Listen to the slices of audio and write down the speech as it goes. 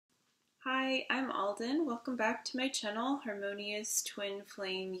Hi, I'm Alden. Welcome back to my channel, Harmonious Twin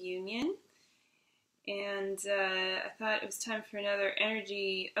Flame Union. And I thought it was time for another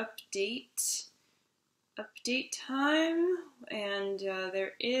energy update time. And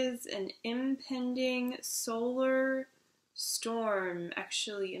there is an impending solar storm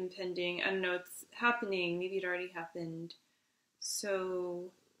actually impending. I don't know, it's happening. Maybe it already happened. So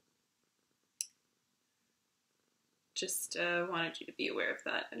just wanted you to be aware of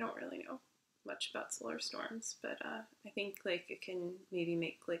that. I don't really know much about solar storms, but I think like it can maybe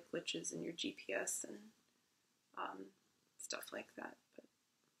make like glitches in your GPS and stuff like that. But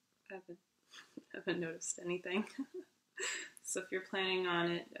I haven't noticed anything. So if you're planning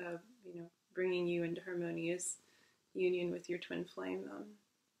on it, bringing you into harmonious union with your twin flame,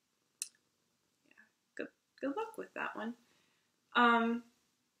 yeah, good luck with that one.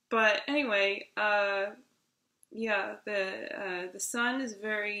 But anyway, yeah, the sun is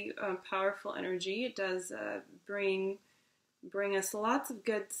very powerful energy. It does bring us lots of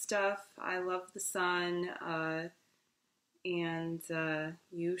good stuff. I love the sun, and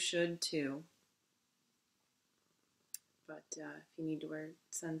you should too. But if you need to wear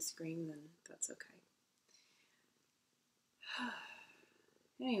sunscreen, then that's okay.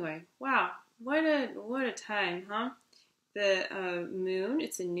 Anyway, wow, what a time, huh? The moon.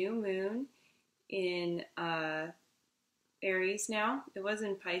 It's a new moon in Aries now. It was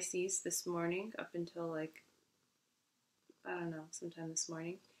in Pisces this morning up until like, I don't know, sometime this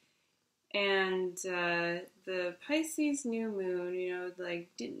morning. And the Pisces new moon, like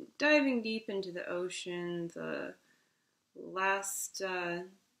diving deep into the ocean, the last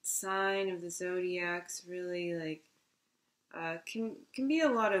sign of the zodiacs, really like can be a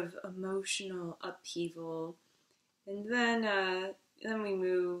lot of emotional upheaval. And then we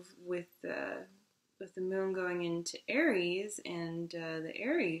move with the moon going into Aries, and the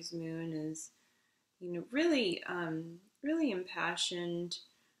Aries moon is, really impassioned,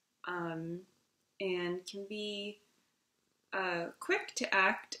 and can be quick to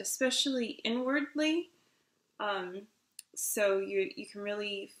act, especially inwardly. So you can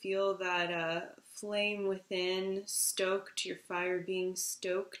really feel that flame within stoked, your fire being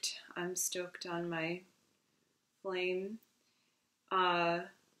stoked. I'm stoked on my flame.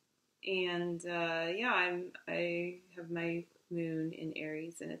 Yeah, I have my moon in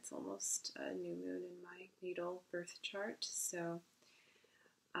Aries, and it's almost a new moon in my natal birth chart. So,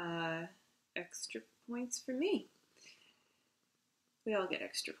 extra points for me. We all get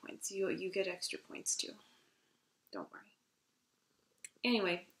extra points. You get extra points too. Don't worry.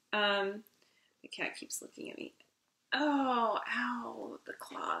 Anyway, the cat keeps looking at me. Oh, ow! The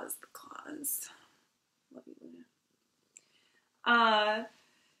claws. Love you, Luna.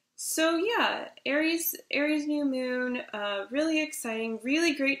 So yeah, Aries new moon, really exciting,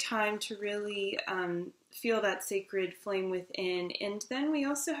 really great time to really feel that sacred flame within. And then we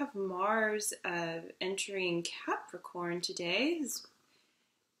also have Mars entering Capricorn today. Has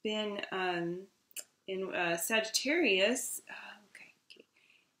been in Sagittarius. Okay.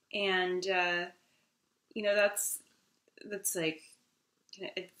 And that's like kind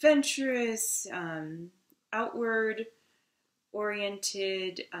of adventurous, outward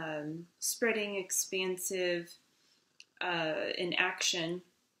oriented, spreading, expansive in action.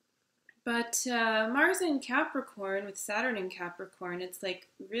 But Mars in Capricorn with Saturn in Capricorn, it's like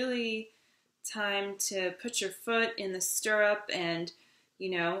really time to put your foot in the stirrup and,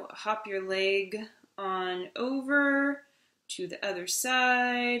 hop your leg on over to the other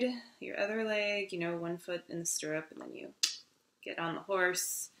side, your other leg, one foot in the stirrup, and then you get on the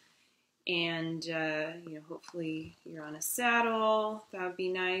horse. And, hopefully you're on a saddle. That would be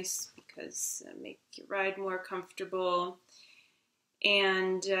nice because make your ride more comfortable.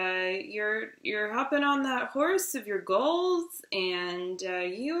 And you're hopping on that horse of your goals, and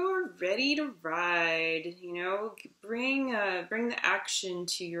you're ready to ride. Bring the action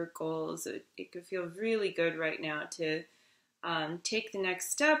to your goals. It could feel really good right now to take the next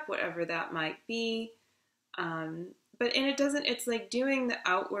step, whatever that might be. It's like doing the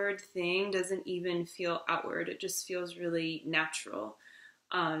outward thing doesn't even feel outward. It just feels really natural.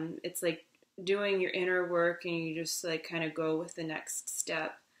 It's like doing your inner work, and you just like kind of go with the next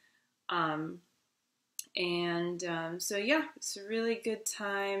step. So yeah, it's a really good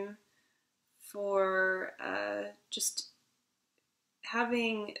time for just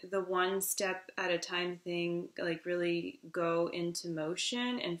having the one step at a time thing, like really go into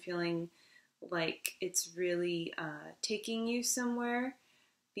motion and feeling like it's really taking you somewhere,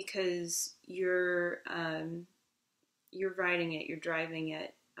 because you're riding it, you're driving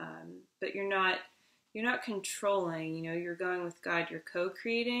it, but you're not controlling. You're going with God, you're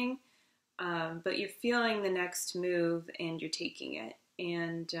co-creating, but you're feeling the next move and you're taking it.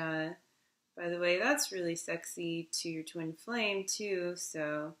 And by the way, that's really sexy to your twin flame too,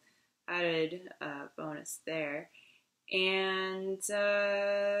 so added bonus there. And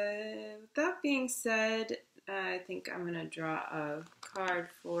with that being said, I think I'm going to draw a card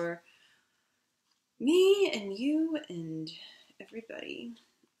for me and you and everybody,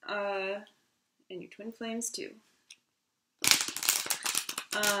 and your twin flames too.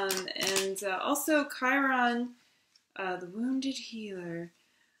 And also Chiron, the wounded healer.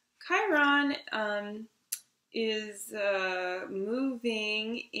 Chiron is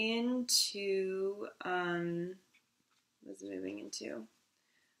moving into, what's it moving into?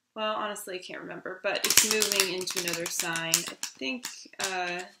 Well, honestly, I can't remember, but it's moving into another sign. I think,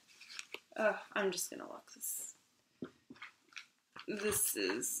 I'm just going to look this. This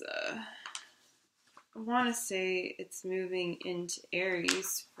is, I want to say it's moving into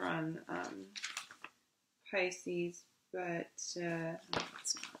Aries from Pisces, but it's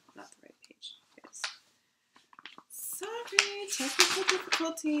not the right page. It is. Sorry, technical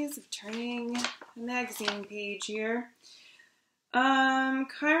difficulties of turning a magazine page here.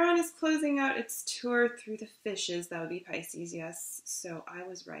 Chiron is closing out its tour through the fishes. That would be Pisces, yes. So I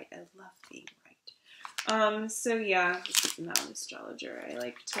was right. I love being right. So yeah, this is not an astrologer. I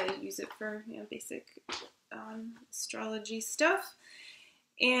like to use it for, basic astrology stuff.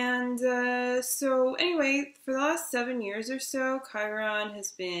 And so anyway, for the last 7 years or so, Chiron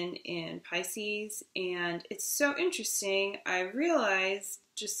has been in Pisces, and it's so interesting. I realized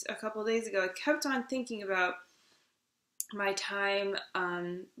just a couple days ago, I kept on thinking about my time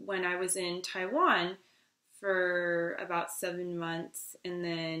when I was in Taiwan for about 7 months, and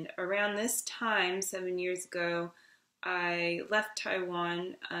then around this time, 7 years ago, I left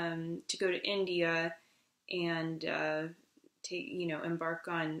Taiwan to go to India and embark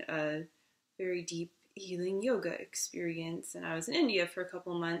on a very deep healing yoga experience. And I was in India for a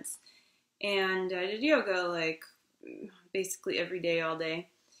couple months, and I did yoga like basically every day, all day,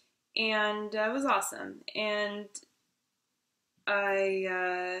 and it was awesome. And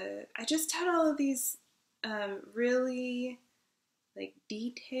I just had all of these really like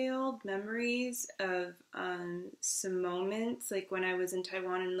detailed memories of some moments like when I was in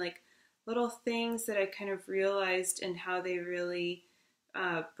Taiwan, and like little things that I kind of realized and how they really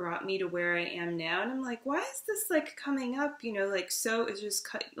brought me to where I am now. And I'm like, why is this like coming up? Like, so it just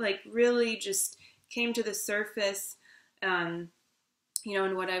like really just came to the surface, in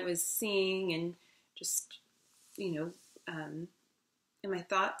what I was seeing and just, in my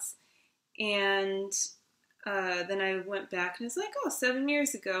thoughts. And then I went back and it's like, 7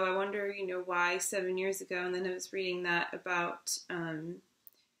 years ago. I wonder, why 7 years ago. And then I was reading that about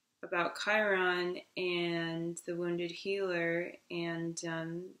Chiron and the wounded healer. And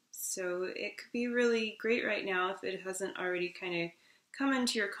so it could be really great right now if it hasn't already kind of come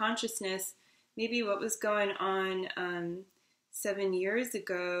into your consciousness. Maybe what was going on 7 years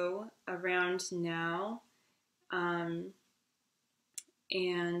ago around now.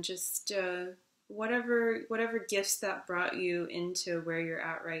 And just whatever gifts that brought you into where you're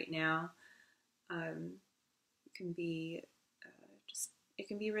at right now, can be it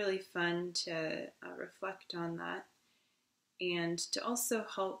can be really fun to reflect on that, and to also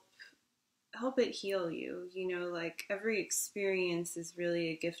help it heal you. Like every experience is really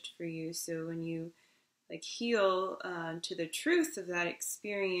a gift for you. So when you like heal to the truth of that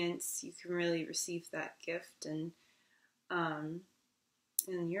experience, you can really receive that gift, and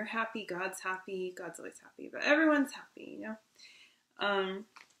you're happy, God's happy, God's always happy, but everyone's happy,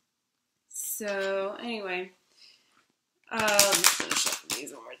 So anyway, let's finish up with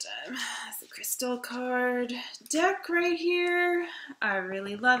these one more time. It's a crystal card deck right here. I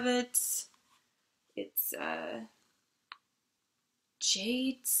really love it. It's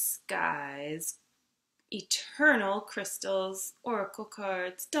Jade Skies, Eternal Crystals, Oracle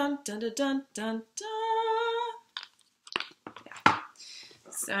cards. Dun dun dun dun dun dun. Yeah.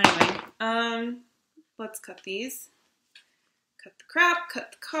 So anyway, let's cut these. Cut the crap,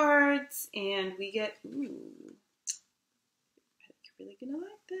 cut the cards, and we get, ooh, I think you're really gonna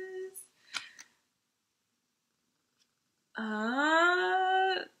like this.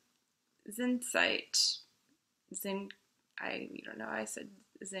 Zincite. I don't know, I said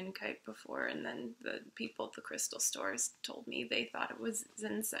Zincite before, and then the people at the crystal stores told me they thought it was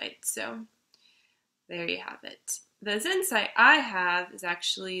Zincite, so there you have it. The Zincite I have is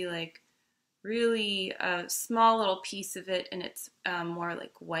actually like really a small little piece of it, and it's more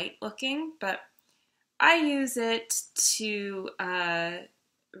like white looking, but I use it to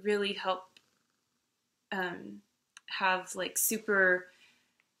really help have like super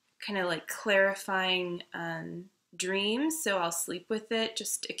kind of like clarifying dreams. So I'll sleep with it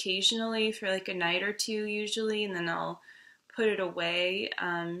just occasionally for like a night or two usually, and then I'll put it away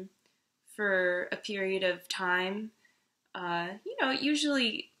for a period of time. It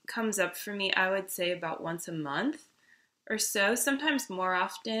usually comes up for me, I would say, about once a month or so, sometimes more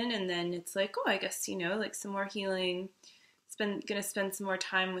often, and then it's like, oh, I guess, like some more healing. Gonna spend some more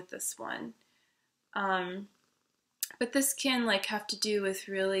time with this one. But this can like have to do with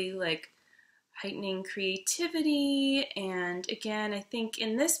really like heightening creativity. And again, I think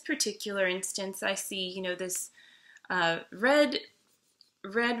in this particular instance, I see, this red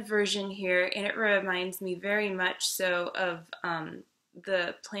version here, and it reminds me very much so of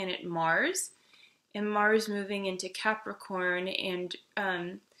the planet Mars, and Mars moving into Capricorn, and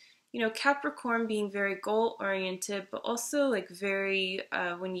Capricorn being very goal oriented, but also like very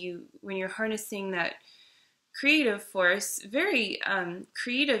when you're harnessing that creative force, very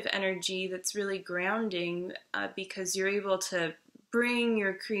creative energy that's really grounding, because you're able to bring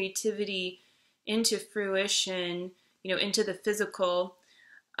your creativity into fruition, into the physical,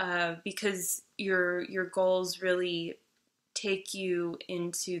 because your goals really take you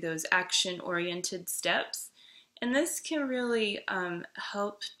into those action-oriented steps. And this can really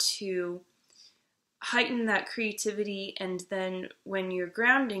help to heighten that creativity, and then when you're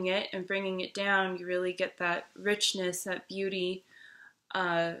grounding it and bringing it down, you really get that richness, that beauty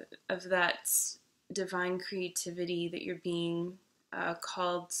of that divine creativity that you're being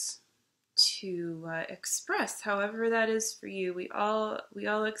called to express, however that is for you. We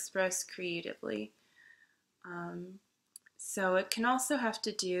all express creatively. So it can also have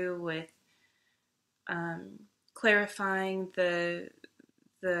to do with clarifying the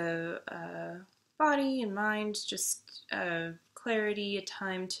body and mind, just clarity, a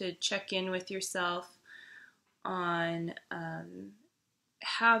time to check in with yourself on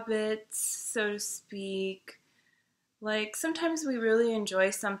habits, so to speak. Like sometimes we really enjoy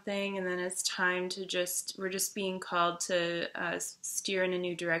something, and then it's time to we're just being called to steer in a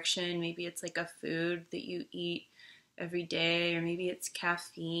new direction. Maybe it's like a food that you eat every day, or maybe it's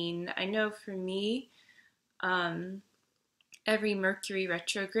caffeine. I know for me, every Mercury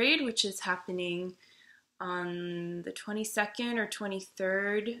retrograde, which is happening on the 22nd or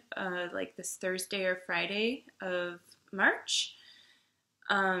 23rd, like this Thursday or Friday of March,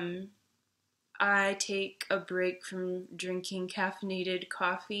 I take a break from drinking caffeinated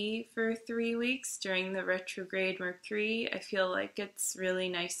coffee for 3 weeks during the retrograde Mercury. I feel like it's really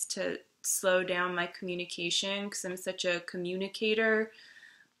nice to slow down my communication because I'm such a communicator.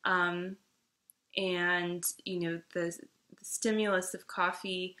 And, the stimulus of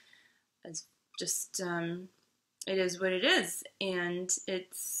coffee is just, it is what it is. And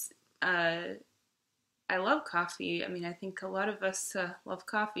it's, I love coffee. I mean, I think a lot of us love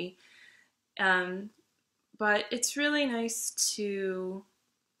coffee. But it's really nice to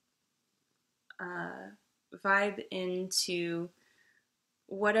vibe into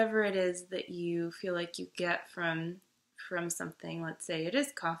whatever it is that you feel like you get from something. Let's say it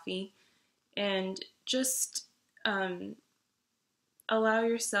is coffee, and just allow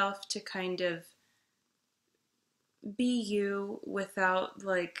yourself to kind of be you without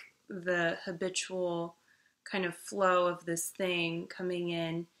like the habitual kind of flow of this thing coming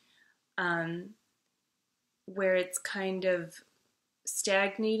in, where it's kind of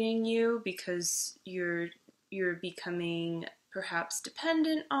stagnating you because you're becoming perhaps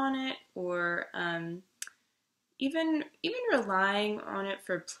dependent on it, or even relying on it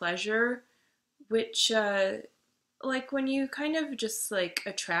for pleasure, which like when you kind of just like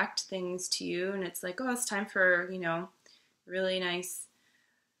attract things to you, and it's like, oh, it's time for really nice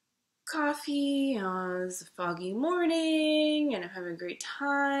coffee. It's a foggy morning and I'm having a great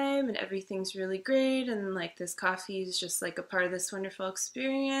time and everything's really great, and like this coffee is just like a part of this wonderful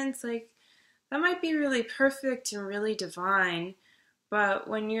experience. Like that might be really perfect and really divine, but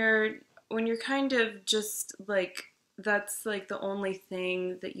when you're kind of just like that's like the only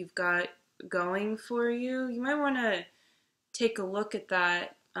thing that you've got going for you, you might want to take a look at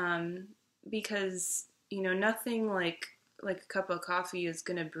that, because nothing like a cup of coffee is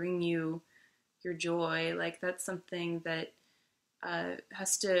going to bring you your joy. Like that's something that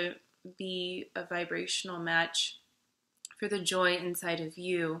has to be a vibrational match for the joy inside of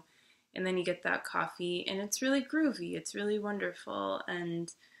you. And then you get that coffee and it's really groovy, it's really wonderful,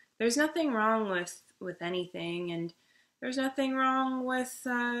 and there's nothing wrong with anything, and there's nothing wrong with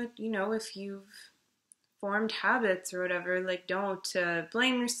if you've formed habits or whatever. Like don't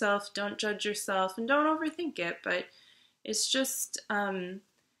blame yourself, don't judge yourself, and don't overthink it. But it's just a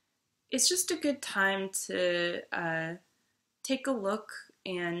good time to take a look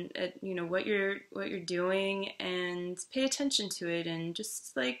and you know what you're doing, and pay attention to it, and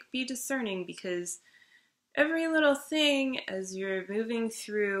just like be discerning, because every little thing as you're moving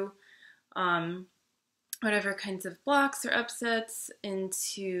through whatever kinds of blocks or upsets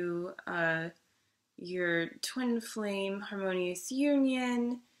into your twin flame harmonious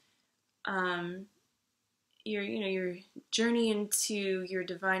union, your journey into your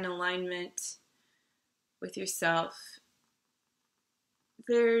divine alignment with yourself,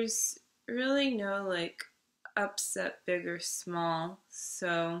 there's really no like upset, big or small.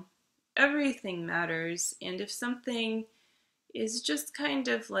 So everything matters. And if something is just kind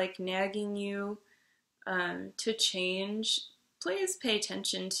of like nagging you to change, please pay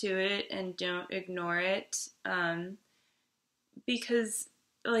attention to it and don't ignore it. Because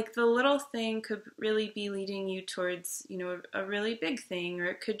like the little thing could really be leading you towards, you know, a really big thing, or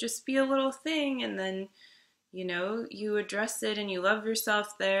it could just be a little thing, and then, you know, you address it and you love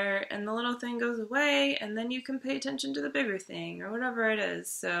yourself there, and the little thing goes away, and then you can pay attention to the bigger thing or whatever it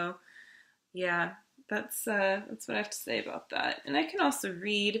is. So yeah, that's what I have to say about that. And I can also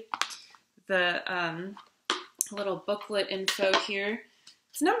read the little booklet info here.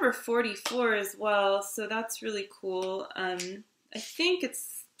 It's number 44 as well, so that's really cool. I think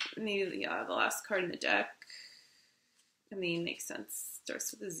it's maybe the last card in the deck. I mean, makes sense.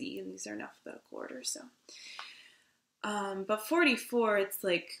 Starts with a Z, and these are in alphabetical order. So, but 44, it's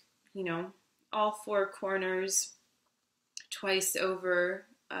like, you know, all four corners twice over.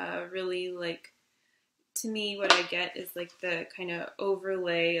 Really, like, to me, what I get is like the kind of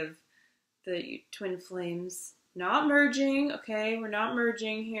overlay of the twin flames not merging. Okay, we're not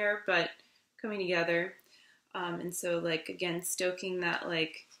merging here, but coming together. And so, like, again, stoking that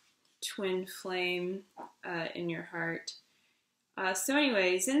like twin flame in your heart. So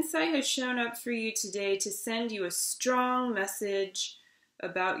anyway, Zincite has shown up for you today to send you a strong message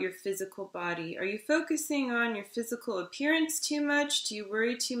about your physical body. Are you focusing on your physical appearance too much? Do you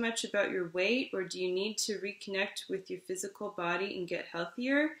worry too much about your weight? Or do you need to reconnect with your physical body and get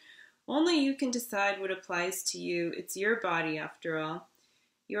healthier? Only you can decide what applies to you. It's your body, after all.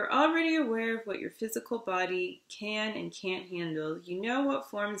 You're already aware of what your physical body can and can't handle. You know what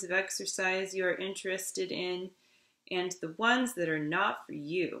forms of exercise you are interested in and the ones that are not for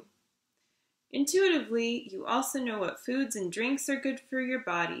you. Intuitively, you also know what foods and drinks are good for your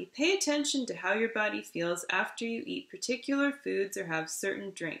body. Pay attention to how your body feels after you eat particular foods or have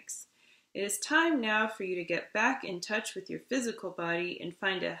certain drinks. It is time now for you to get back in touch with your physical body and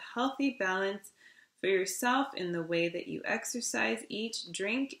find a healthy balance for yourself in the way that you exercise, eat,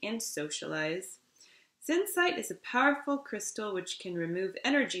 drink, and socialize. Zincite is a powerful crystal which can remove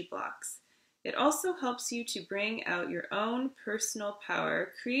energy blocks. It also helps you to bring out your own personal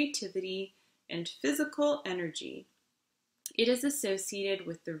power, creativity, and physical energy. It is associated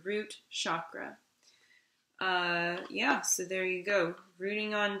with the root chakra. Yeah, so there you go.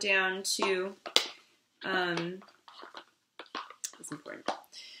 Rooting on down to, that's important.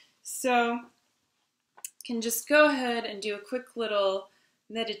 So, can just go ahead and do a quick little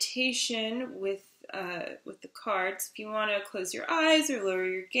meditation with the cards. If you want to close your eyes or lower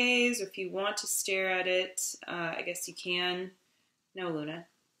your gaze, or if you want to stare at it, I guess you can. No, Luna,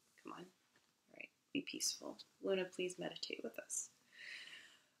 come on. All right, be peaceful. Luna, please meditate with us.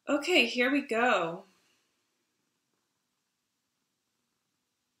 Okay, here we go.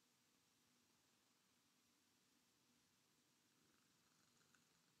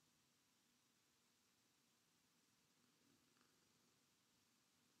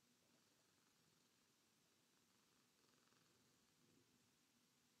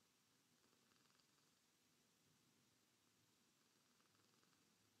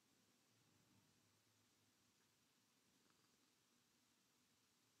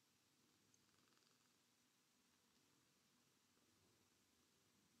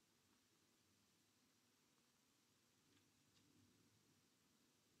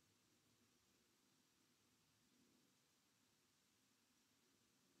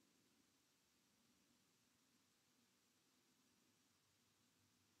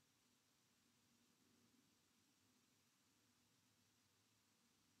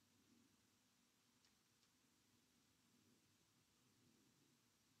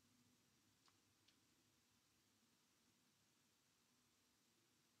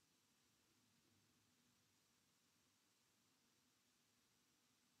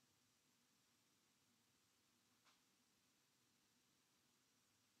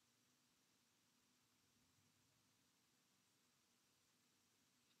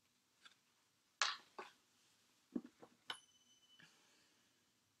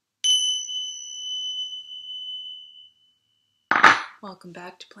 Welcome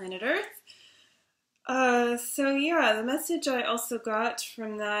back to Planet Earth. So yeah, the message I also got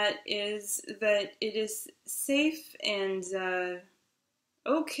from that is that it is safe and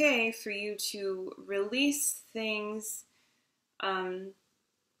okay for you to release things from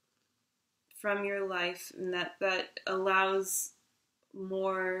your life, and that allows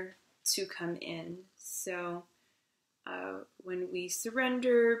more to come in. So when we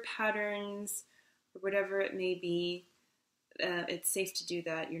surrender patterns or whatever it may be, it's safe to do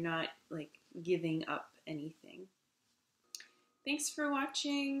that. You're not like giving up anything. Thanks for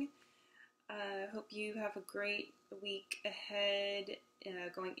watching. Hope you have a great week ahead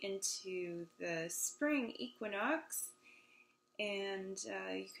going into the spring equinox. And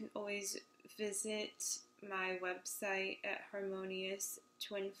you can always visit my website at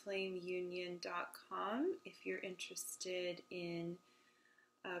harmonious-twinflameunion.com if you're interested in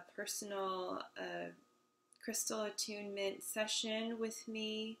a personal crystal attunement session with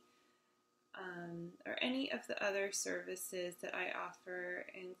me, or any of the other services that I offer,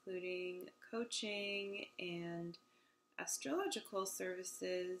 including coaching and astrological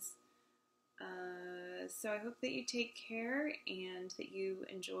services. So I hope that you take care and that you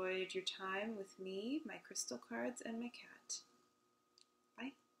enjoyed your time with me, my crystal cards, and my cat.